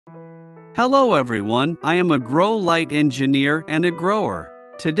Hello everyone, I am a grow light engineer and a grower.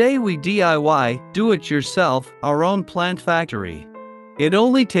 Today we DIY, do-it-yourself, our own plant factory. It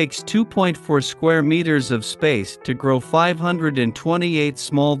only takes 2.4 square meters of space to grow 528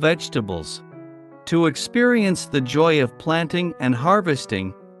 small vegetables. To experience the joy of planting and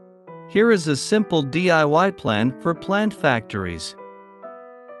harvesting, here is a simple DIY plan for plant factories.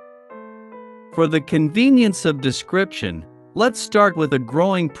 For the convenience of description, let's start with the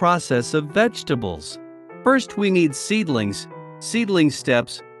growing process of vegetables. First we need seedlings. Seedling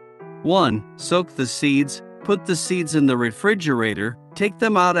steps. 1. Soak the seeds. Put the seeds in the refrigerator. Take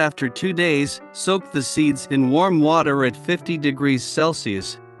them out after 2 days. Soak the seeds in warm water at 50 degrees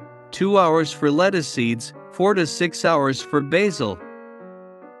Celsius. 2 hours for lettuce seeds, 4 to 6 hours for basil.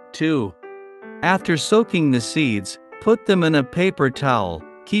 2. After soaking the seeds, put them in a paper towel.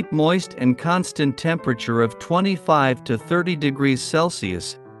 Keep moist and constant temperature of 25 to 30 degrees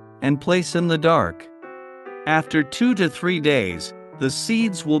Celsius, and place in the dark. After 2 to 3 days, the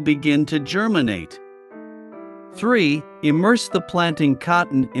seeds will begin to germinate. 3. Immerse the planting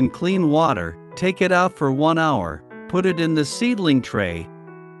cotton in clean water, take it out for 1 hour, put it in the seedling tray.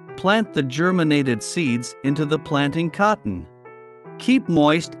 Plant the germinated seeds into the planting cotton. Keep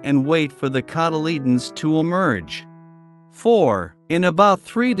moist and wait for the cotyledons to emerge. 4. In about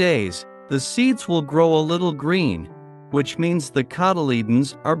 3 days, the seeds will grow a little green, which means the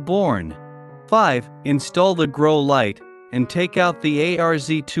cotyledons are born. 5. Install the grow light and take out the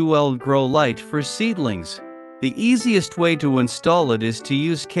ARZ2L grow light for seedlings. The easiest way to install it is to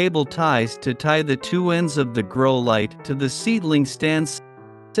use cable ties to tie the 2 ends of the grow light to the seedling stands.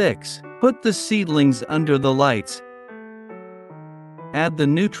 6. Put the seedlings under the lights. Add the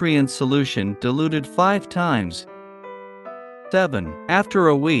nutrient solution diluted 5 times. 7. After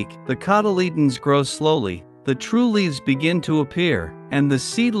a week, the cotyledons grow slowly, the true leaves begin to appear, and the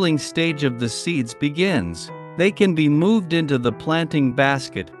seedling stage of the seeds begins. They can be moved into the planting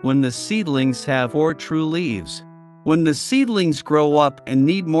basket when the seedlings have 4 true leaves. When the seedlings grow up and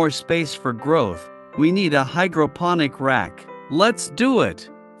need more space for growth, we need a hydroponic rack. Let's do it!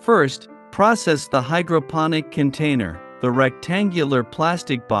 First, process the hydroponic container, the rectangular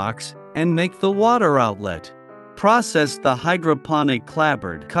plastic box, and make the water outlet. Process the hydroponic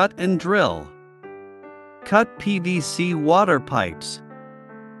clapboard, cut and drill. Cut PVC water pipes.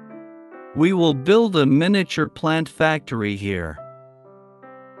 We will build a miniature plant factory here.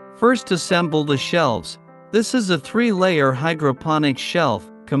 First, assemble the shelves. This is a 3-layer hydroponic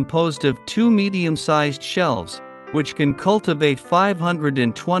shelf composed of 2 medium-sized shelves, which can cultivate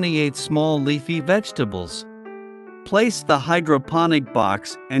 528 small leafy vegetables. Place the hydroponic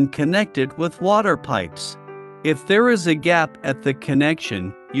box and connect it with water pipes. If there is a gap at the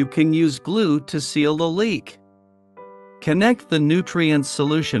connection, you can use glue to seal the leak. Connect the nutrient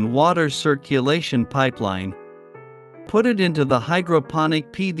solution water circulation pipeline. Put it into the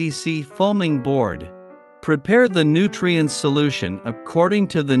hydroponic PVC foaming board. Prepare the nutrient solution according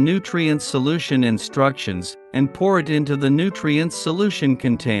to the nutrient solution instructions and pour it into the nutrient solution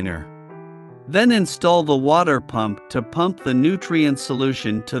container. Then install the water pump to pump the nutrient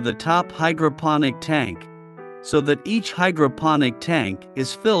solution to the top hydroponic tank, so that each hydroponic tank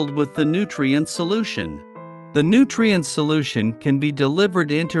is filled with the nutrient solution. The nutrient solution can be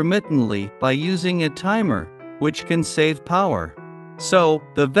delivered intermittently by using a timer, which can save power. So,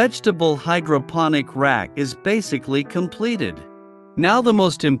 the vegetable hydroponic rack is basically completed. Now the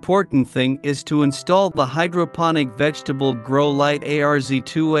most important thing is to install the hydroponic vegetable grow light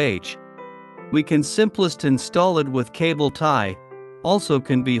ARZ2H. We can simplest install it with cable tie, also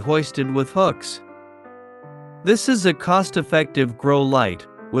can be hoisted with hooks. This is a cost-effective grow light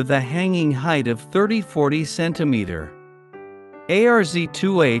with a hanging height of 30-40 cm.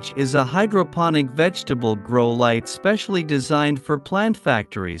 ARZ2H is a hydroponic vegetable grow light specially designed for plant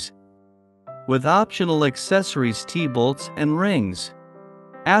factories, with optional accessories T-bolts and rings.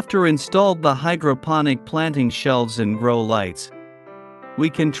 After installed the hydroponic planting shelves and grow lights,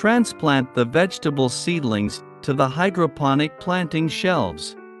 we can transplant the vegetable seedlings to the hydroponic planting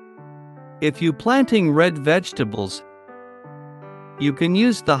shelves. If you planting red vegetables, you can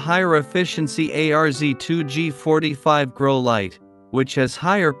use the higher efficiency ARZ2G45 grow light, which has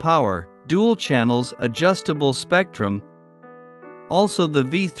higher power, dual channels, adjustable spectrum. Also the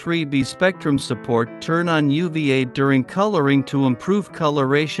V3B spectrum support turn on UVA during coloring to improve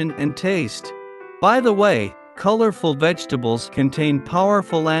coloration and taste. By the way, colorful vegetables contain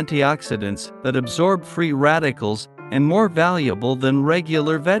powerful antioxidants that absorb free radicals and more valuable than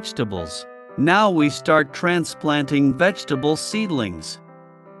regular vegetables. Now we start transplanting vegetable seedlings.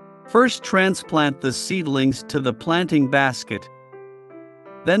 First, transplant the seedlings to the planting basket.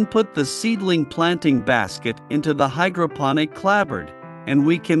 Then put the seedling planting basket into the hydroponic clapboard, and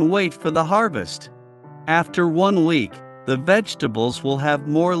we can wait for the harvest. After 1 week, the vegetables will have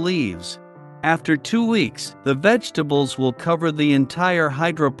more leaves. After 2 weeks, the vegetables will cover the entire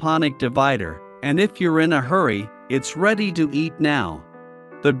hydroponic divider, and if you're in a hurry, it's ready to eat now.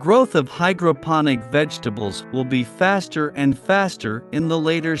 The growth of hydroponic vegetables will be faster and faster in the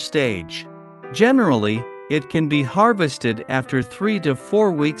later stage. Generally, it can be harvested after 3 to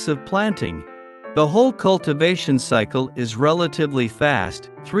 4 weeks of planting. The whole cultivation cycle is relatively fast,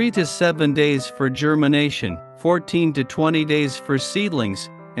 3 to 7 days for germination, 14 to 20 days for seedlings,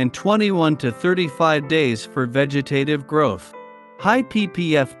 and 21 to 35 days for vegetative growth. High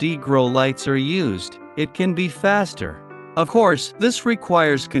ppfd grow lights are used. It can be faster. Of course, this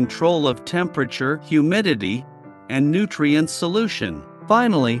requires control of temperature, humidity, and nutrient solution.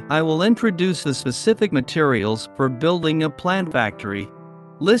 Finally, I will introduce the specific materials for building a plant factory.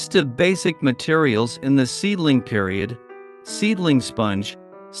 List of basic materials in the seedling period: seedling sponge,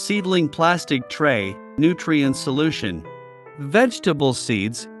 seedling plastic tray, nutrient solution, vegetable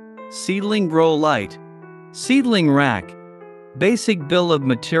seeds, seedling grow light, seedling rack. Basic bill of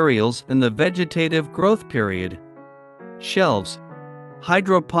materials in the vegetative growth period: shelves,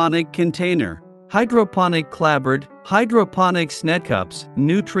 hydroponic container, hydroponic clapboard, hydroponics net cups,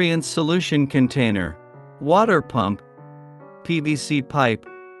 nutrient solution container, water pump, PVC pipe,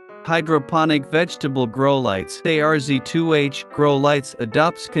 hydroponic vegetable grow lights. ARZ2H grow lights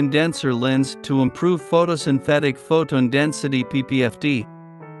adopts condenser lens to improve photosynthetic photon density ppfd.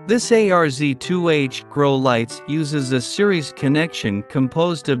 This ARZ2H grow lights uses a series connection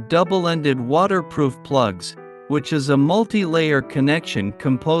composed of double-ended waterproof plugs, which is a multi-layer connection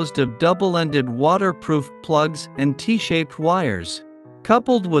composed of double-ended waterproof plugs and T-shaped wires.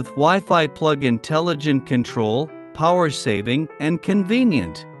 Coupled with Wi-Fi plug, intelligent control, power saving, and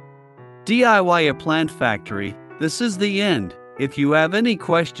convenient. DIY a plant factory. This is the end. If you have any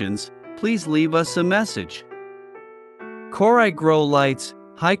questions, please leave us a message. Cori Grow Lights,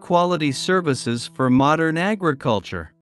 high-quality services for modern agriculture.